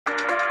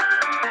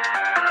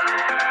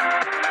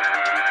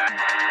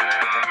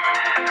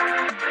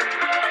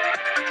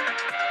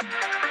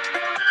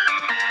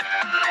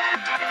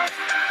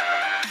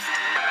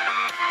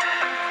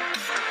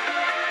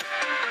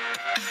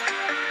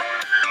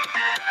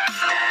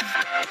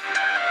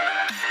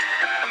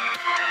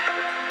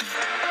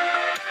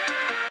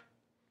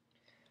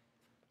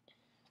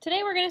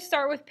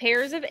start with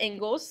pairs of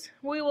angles.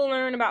 We will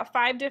learn about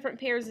 5 different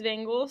pairs of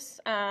angles,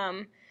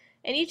 and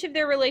each of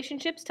their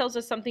relationships tells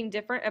us something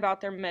different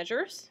about their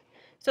measures.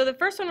 So the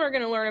first one we're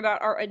going to learn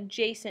about are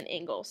adjacent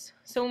angles.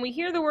 So when we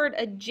hear the word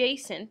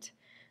adjacent,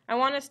 I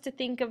want us to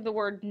think of the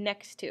word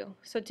next to.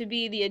 So to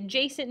be the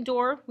adjacent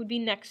door would be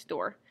next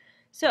door.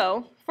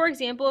 So, for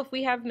example, if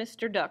we have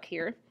Mr. Duck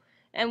here,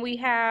 and we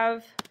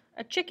have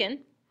a chicken,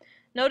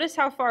 notice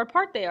how far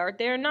apart they are.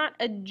 They are not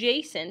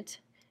adjacent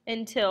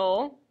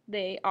until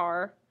they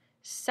are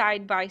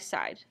side by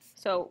side.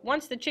 So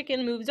once the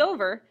chicken moves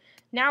over,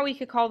 now we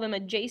could call them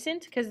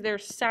adjacent because they're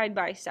side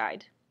by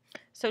side.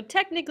 So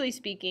technically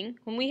speaking,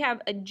 when we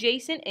have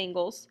adjacent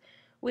angles,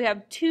 we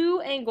have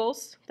 2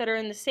 angles that are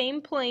in the same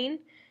plane.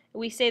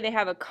 We say they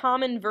have a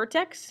common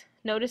vertex.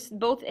 Notice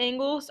both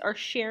angles are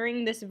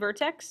sharing this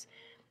vertex,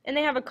 and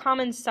they have a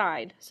common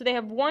side. So they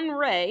have one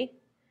ray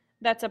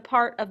that's a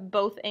part of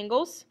both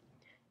angles,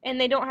 and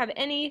they don't have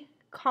any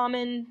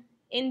common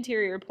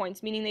interior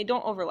points, meaning they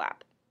don't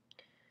overlap.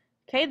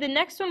 Okay, the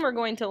next one we're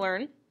going to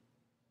learn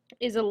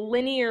is a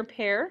linear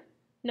pair.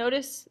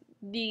 Notice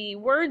the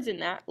words in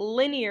that.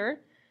 Linear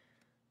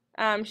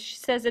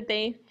says that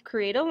they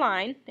create a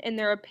line, and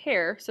they're a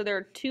pair, so there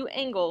are 2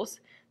 angles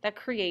that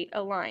create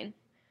a line.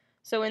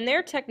 So in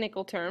their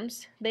technical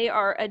terms, they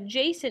are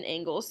adjacent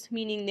angles,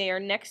 meaning they are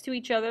next to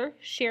each other,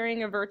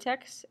 sharing a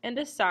vertex and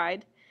a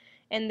side,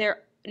 and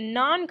their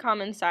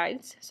non-common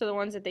sides, so the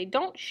ones that they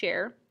don't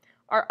share,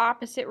 are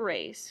opposite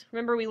rays.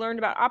 Remember, we learned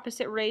about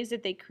opposite rays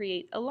that they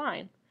create a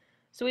line.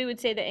 So we would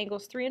say that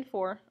angles 3 and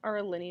 4 are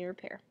a linear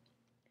pair.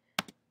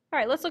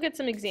 Alright, let's look at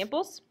some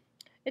examples.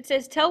 It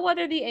says, tell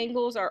whether the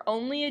angles are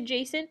only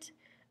adjacent,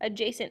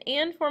 adjacent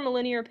and form a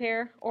linear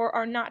pair, or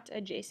are not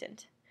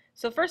adjacent.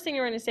 So first thing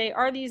we're going to say,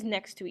 are these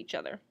next to each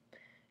other?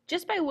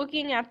 Just by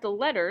looking at the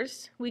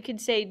letters, we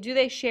could say, do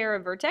they share a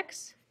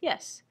vertex?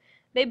 Yes.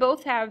 They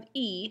both have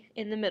E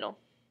in the middle.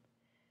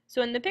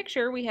 So in the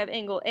picture, we have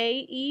angle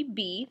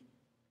AEB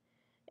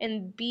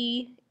and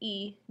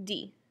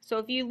BED. So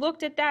if you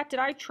looked at that, did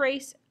I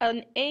trace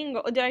an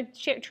angle? Did I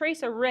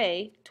trace a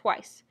ray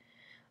twice?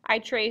 I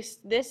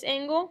traced this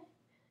angle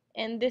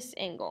and this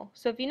angle.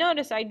 So if you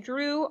notice, I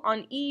drew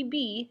on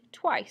EB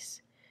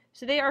twice.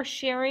 So they are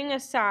sharing a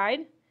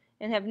side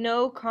and have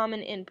no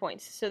common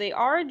endpoints. So they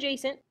are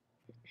adjacent.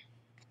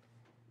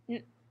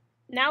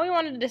 Now we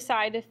want to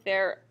decide if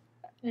their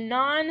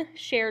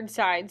non-shared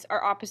sides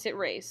are opposite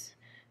rays.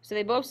 So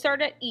they both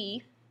start at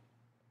E.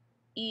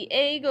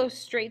 EA goes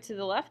straight to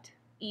the left.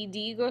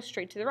 ED goes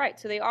straight to the right.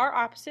 So they are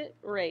opposite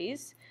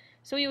rays.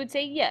 So we would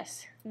say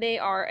yes, they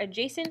are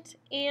adjacent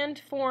and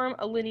form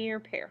a linear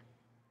pair.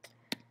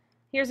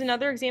 Here's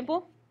another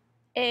example.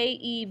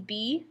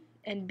 AEB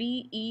and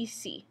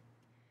BEC.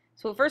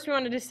 So first we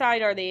want to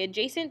decide, are they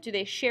adjacent? Do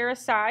they share a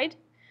side?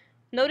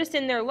 Notice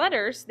in their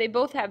letters, they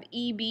both have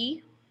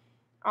EB.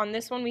 On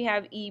this one we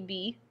have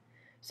EB.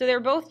 So they're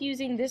both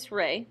using this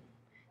ray.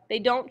 They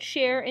don't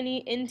share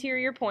any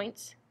interior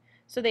points,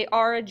 so they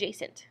are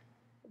adjacent.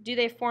 Do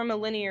they form a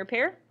linear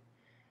pair?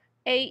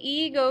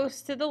 AE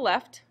goes to the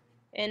left,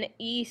 and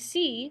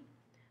EC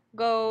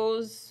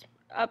goes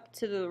up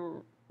to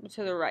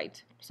the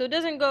right. So it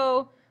doesn't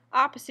go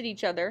opposite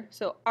each other,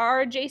 so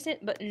are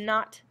adjacent but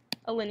not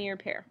a linear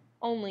pair,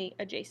 only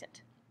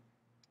adjacent.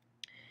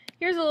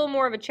 Here's a little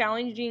more of a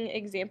challenging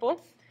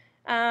example.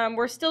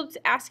 We're still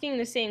asking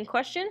the same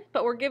question,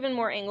 but we're given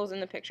more angles in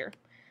the picture.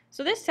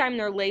 So this time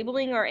they're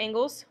labeling our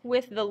angles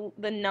with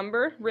the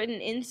number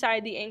written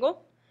inside the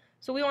angle.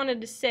 So we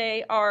wanted to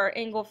say, are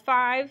angle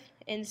 5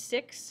 and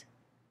 6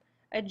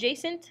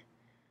 adjacent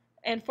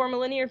and form a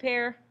linear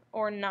pair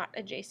or not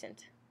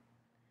adjacent?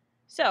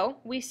 So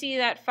we see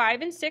that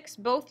 5 and 6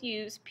 both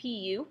use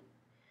PU,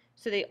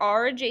 so they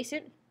are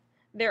adjacent.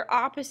 Their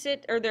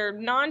opposite, or their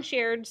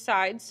non-shared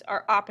sides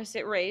are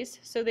opposite rays,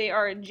 so they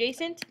are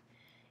adjacent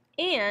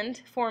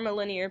and form a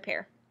linear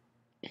pair.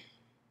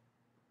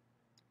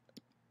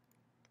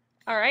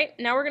 Alright,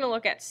 now we're going to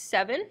look at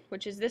 7,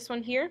 which is this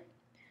one here,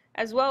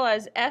 as well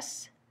as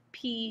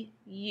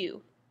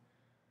SPU.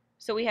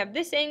 So we have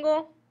this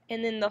angle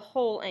and then the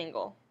whole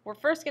angle. We're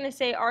first going to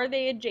say, are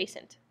they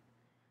adjacent?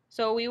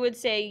 So we would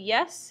say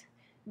yes,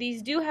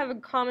 these do have a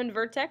common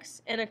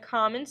vertex and a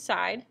common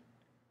side.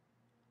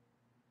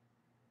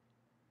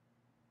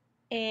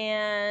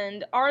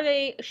 And are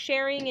they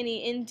sharing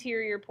any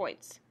interior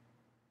points?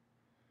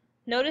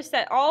 Notice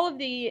that all of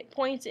the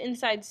points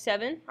inside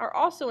 7 are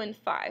also in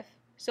 5.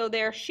 So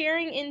they're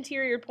sharing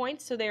interior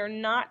points, so they are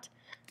not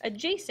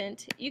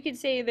adjacent. You could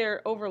say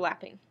they're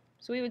overlapping.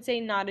 So we would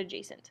say not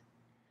adjacent.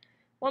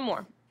 One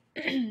more.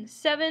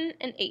 7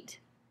 and 8.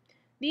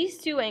 These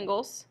 2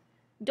 angles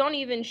don't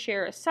even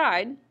share a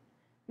side.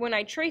 When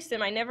I trace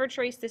them, I never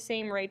trace the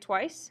same ray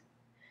twice.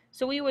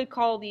 So we would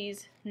call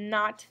these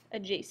not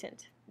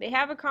adjacent. They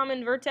have a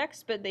common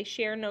vertex, but they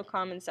share no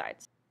common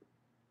sides.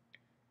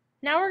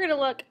 Now we're going to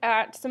look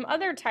at some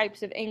other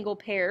types of angle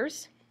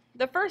pairs.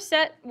 The first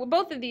set, well,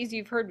 both of these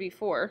you've heard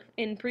before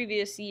in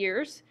previous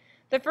years.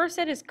 The first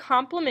set is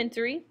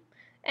complementary.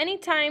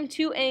 Anytime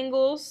 2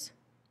 angles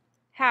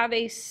have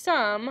a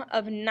sum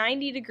of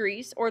 90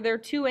 degrees, or their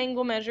two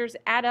angle measures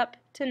add up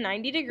to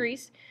 90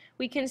 degrees,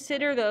 we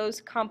consider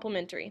those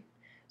complementary.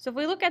 So if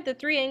we look at the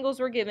three angles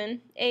we're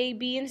given, A,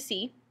 B, and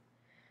C,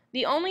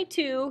 the only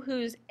two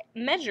whose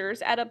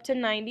measures add up to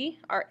 90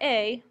 are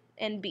A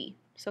and B.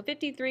 So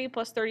 53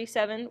 plus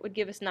 37 would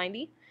give us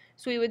 90.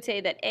 So we would say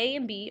that A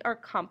and B are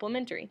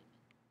complementary.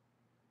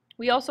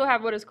 We also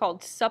have what is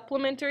called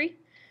supplementary.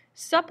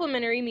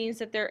 Supplementary means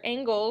that their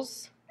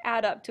angles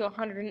add up to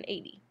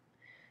 180.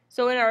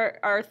 So in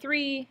our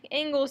three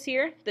angles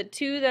here, the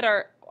two that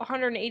are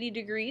 180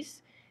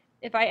 degrees,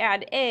 if I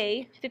add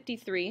A,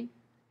 53,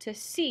 to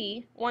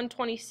C,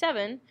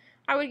 127,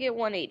 I would get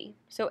 180.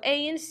 So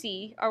A and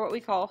C are what we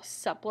call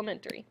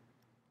supplementary.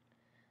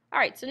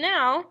 Alright, so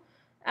now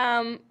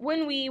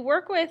when we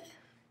work with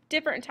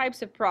different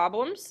types of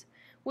problems,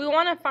 we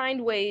want to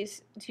find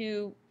ways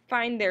to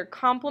find their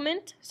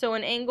complement, so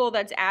an angle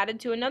that's added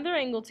to another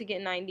angle to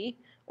get 90,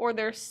 or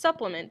their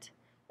supplement,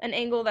 an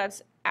angle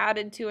that's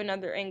added to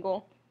another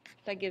angle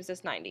that gives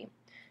us 90.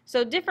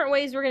 So different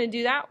ways we're going to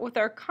do that. With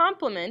our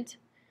complement,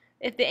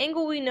 if the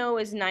angle we know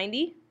is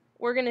 90,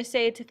 we're going to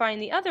say to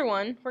find the other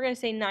one, we're going to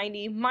say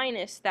 90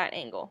 minus that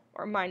angle,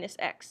 or minus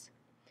x.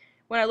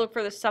 When I look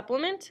for the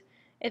supplement,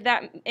 if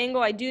that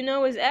angle I do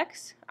know is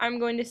x, I'm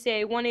going to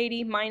say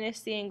 180 minus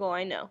the angle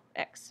I know,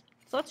 x.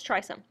 So let's try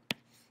some.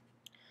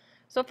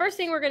 So first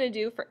thing we're going to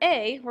do for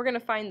A, we're going to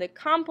find the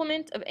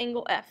complement of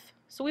angle F.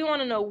 So we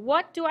want to know,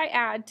 what do I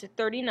add to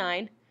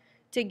 39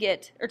 to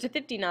get, or to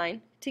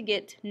 59 to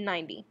get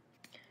 90?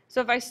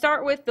 So if I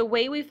start with the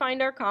way we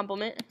find our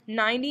complement,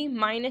 90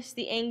 minus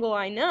the angle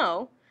I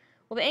know,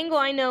 well, the angle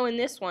I know in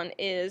this one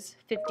is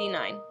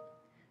 59.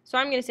 So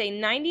I'm going to say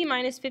 90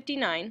 minus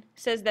 59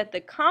 says that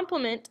the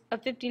complement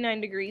of 59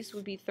 degrees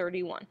would be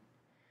 31.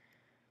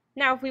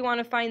 Now if we want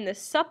to find the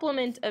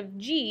supplement of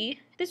G,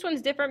 this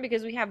one's different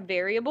because we have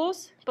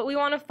variables, but we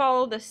want to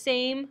follow the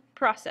same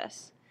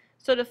process.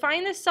 So to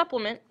find the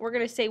supplement, we're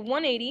going to say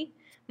 180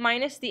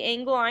 minus the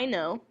angle I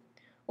know.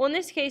 Well, in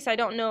this case, I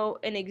don't know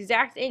an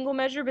exact angle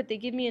measure, but they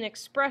give me an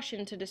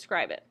expression to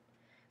describe it.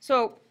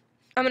 So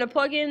I'm going to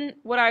plug in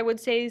what I would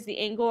say is the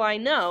angle I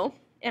know,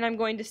 and I'm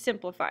going to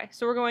simplify.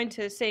 So we're going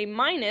to say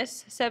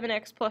minus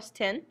 7x plus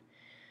 10.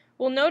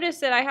 Well, notice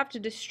that I have to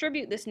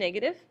distribute this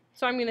negative.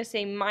 So I'm going to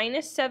say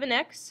minus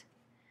 7x,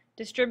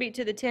 distribute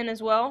to the 10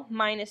 as well,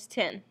 minus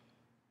 10.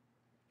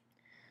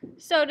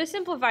 So to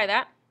simplify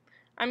that,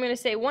 I'm going to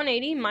say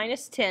 180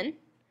 minus 10.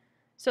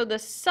 So the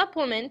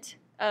supplement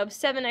of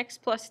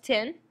 7x plus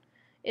 10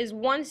 is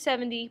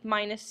 170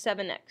 minus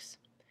 7x.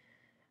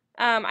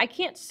 I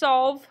can't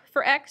solve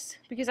for x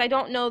because I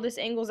don't know this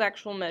angle's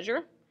actual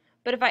measure.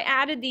 But if I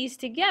added these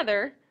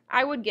together,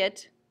 I would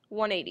get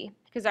 180,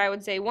 because I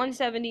would say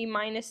 170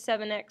 minus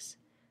 7x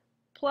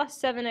plus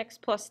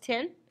 7x plus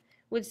 10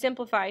 would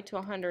simplify to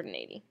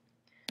 180.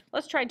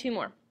 Let's try two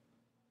more.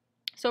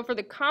 So for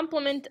the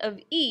complement of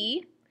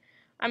E,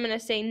 I'm going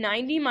to say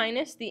 90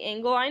 minus the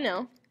angle I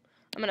know.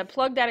 I'm going to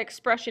plug that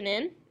expression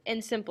in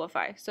and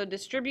simplify. So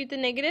distribute the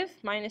negative,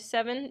 minus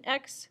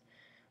 7x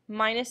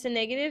minus the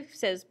negative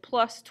says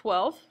plus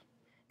 12.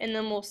 And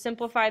then we'll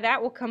simplify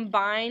that. We'll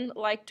combine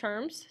like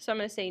terms. So I'm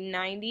going to say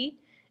 90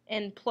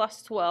 and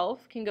plus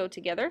 12 can go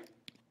together.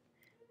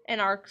 And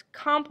our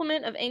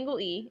complement of angle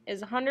E is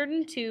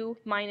 102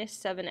 minus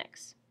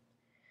 7x.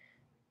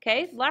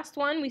 Okay, last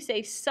one, we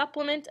say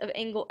supplement of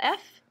angle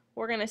F.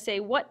 We're going to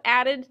say what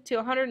added to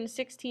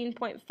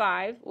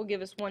 116.5 will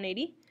give us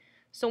 180.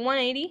 So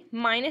 180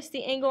 minus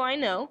the angle I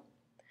know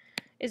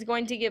is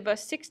going to give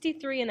us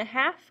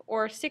 63.5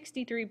 or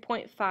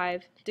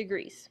 63.5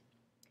 degrees.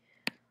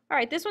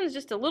 Alright, this one's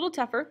just a little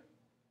tougher.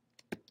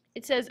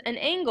 It says an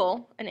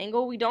angle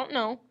we don't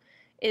know,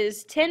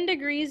 is 10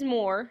 degrees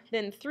more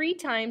than 3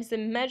 times the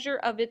measure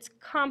of its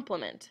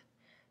complement.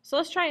 So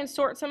let's try and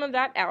sort some of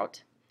that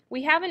out.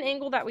 We have an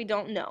angle that we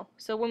don't know.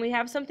 So when we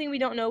have something we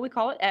don't know, we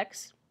call it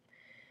x.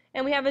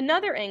 And we have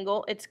another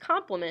angle, its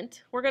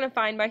complement, we're going to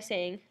find by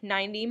saying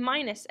 90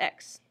 minus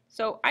x.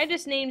 So I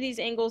just named these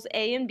angles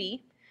A and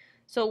B.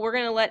 So we're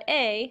going to let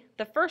A,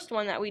 the first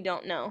one that we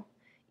don't know,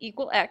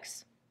 equal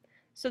x.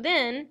 So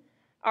then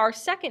our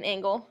second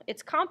angle,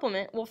 its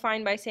complement, we'll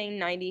find by saying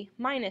 90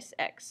 minus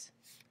x.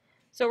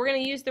 So we're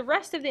going to use the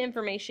rest of the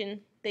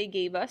information they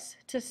gave us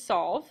to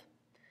solve.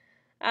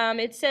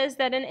 It says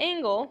that an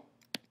angle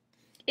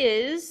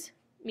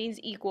means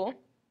equal.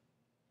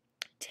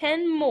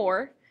 10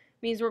 more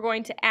means we're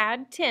going to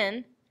add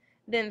 10,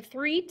 then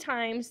 3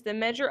 times the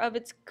measure of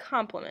its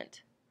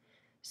complement.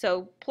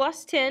 So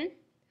plus 10,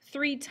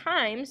 3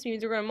 times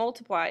means we're going to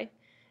multiply,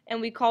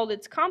 and we called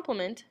its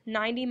complement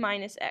 90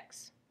 minus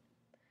x.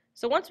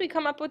 So once we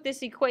come up with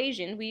this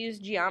equation, we use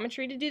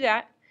geometry to do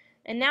that,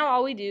 and now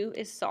all we do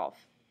is solve.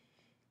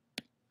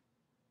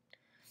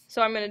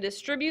 So I'm going to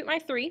distribute my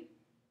 3,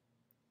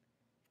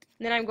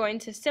 then I'm going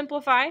to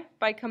simplify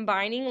by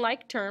combining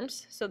like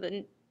terms, so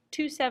the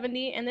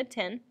 270 and the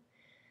 10.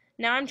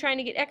 Now I'm trying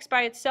to get x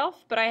by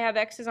itself, but I have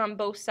x's on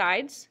both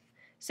sides.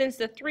 Since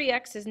the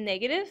 3x is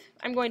negative,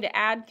 I'm going to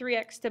add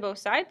 3x to both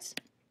sides.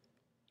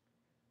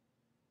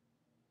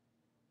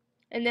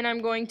 And then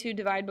I'm going to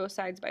divide both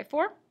sides by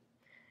 4.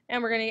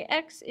 And we're going to get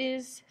x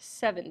is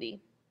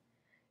 70.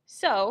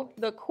 So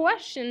the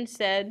question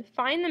said,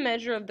 find the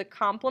measure of the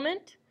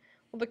complement.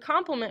 Well, the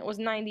complement was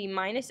 90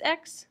 minus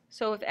x.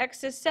 So if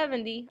x is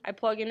 70, I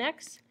plug in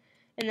x.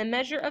 And the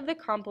measure of the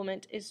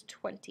complement is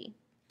 20.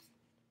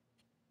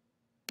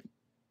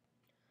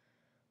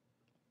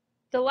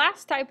 The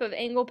last type of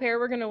angle pair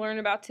we're going to learn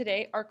about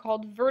today are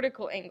called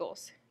vertical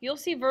angles. You'll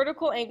see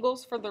vertical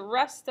angles for the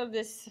rest of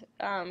this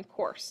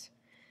course.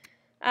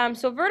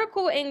 So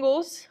vertical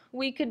angles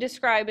we could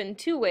describe in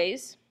two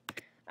ways.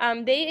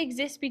 They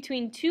exist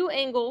between two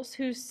angles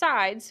whose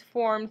sides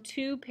form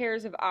two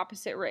pairs of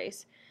opposite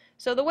rays.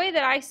 So the way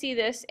that I see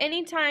this,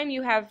 anytime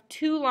you have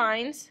two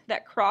lines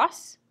that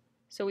cross,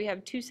 so we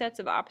have two sets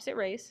of opposite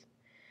rays,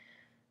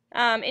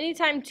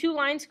 anytime two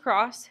lines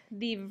cross,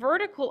 the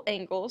vertical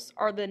angles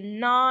are the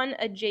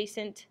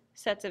non-adjacent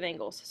sets of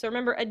angles. So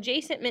remember,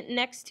 adjacent meant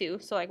next to,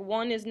 so like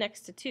 1 is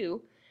next to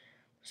 2.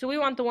 So we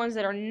want the ones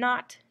that are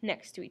not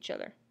next to each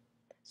other.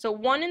 So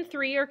 1 and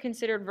 3 are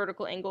considered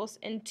vertical angles,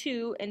 and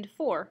 2 and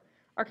 4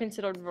 are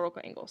considered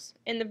vertical angles.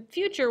 In the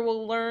future,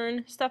 we'll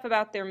learn stuff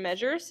about their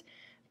measures,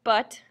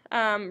 but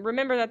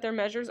remember that their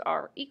measures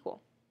are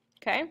equal.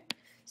 Okay?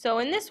 So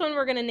in this one,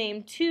 we're going to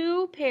name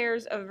two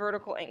pairs of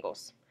vertical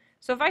angles.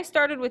 So if I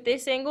started with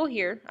this angle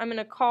here, I'm going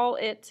to call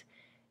it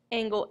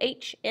angle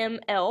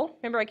HML.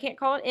 Remember, I can't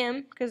call it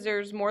M because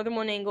there's more than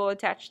one angle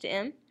attached to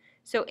M.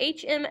 So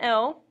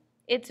HML,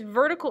 its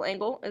vertical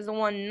angle is the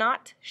one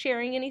not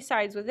sharing any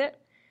sides with it,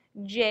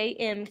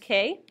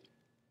 JMK.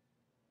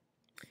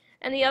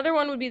 And the other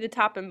one would be the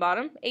top and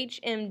bottom,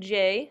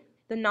 HMJ.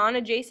 The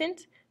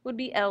non-adjacent would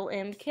be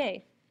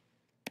LMK.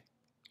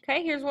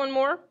 Okay, here's one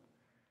more.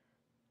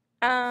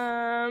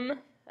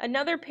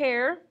 Another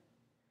pair,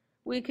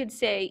 we could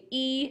say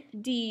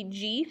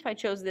EDG, if I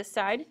chose this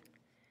side,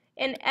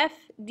 and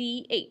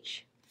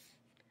FDH.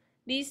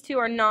 These two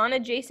are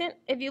non-adjacent.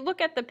 If you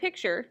look at the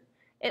picture,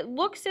 it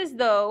looks as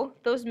though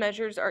those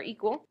measures are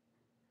equal.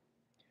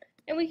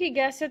 And we could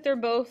guess that they're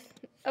both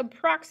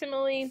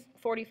approximately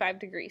 45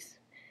 degrees.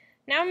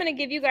 Now I'm going to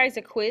give you guys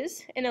a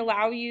quiz and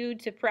allow you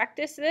to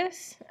practice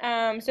this.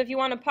 So if you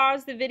want to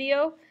pause the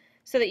video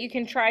so that you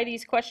can try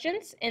these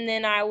questions, and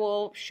then I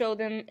will show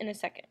them in a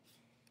second.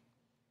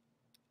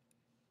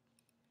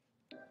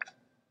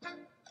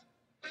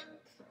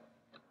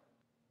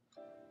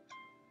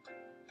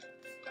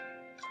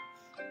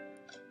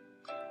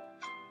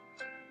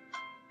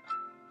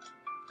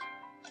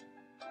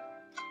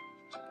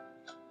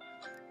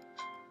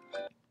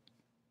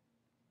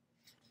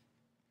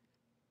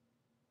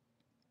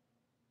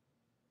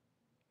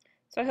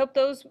 So I hope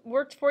those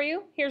worked for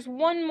you. Here's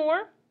one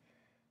more.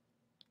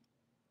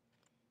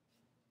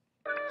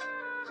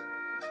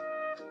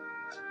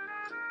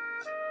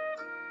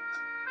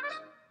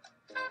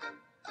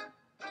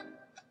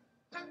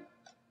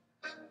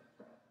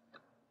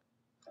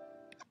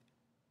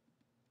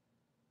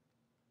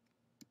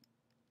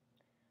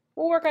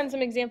 We'll work on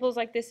some examples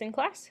like this in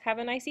class. Have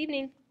a nice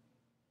evening.